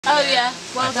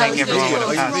Well, think everyone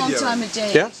would have wrong had. time of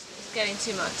day. Yeah. It's getting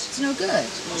too much. It's no good.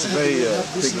 It's a very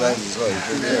big lens as well.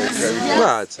 Very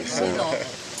Well, it's the same.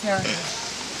 Here.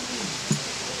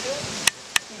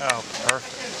 Oh,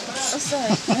 perfect. Oh,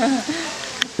 sorry.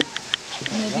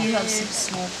 Maybe you have some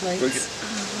small plates.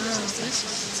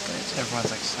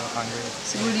 Everyone's like so hungry.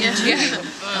 So what do you do?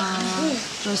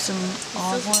 Throw some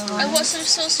olive oil on And it? what sort of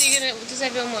sauce are you gonna? Does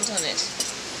everyone want on it?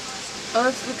 Or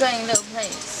if we're getting little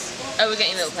plates. Oh, we're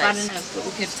getting little plates. I don't know, but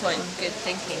we Good point. Good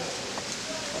thinking.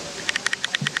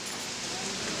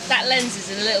 That lens is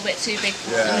a little bit too big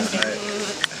for me, I think.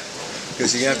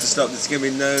 Because you're going to have to stop. There's going to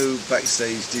be no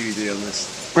backstage DVD on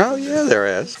this. Oh, yeah, there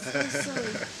is.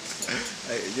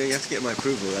 You have to get my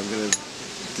approval. I'm going to...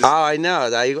 Oh, I know.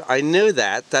 I knew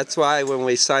that. That's why when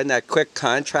we signed that quick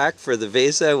contract for the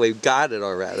visa, we got it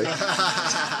already.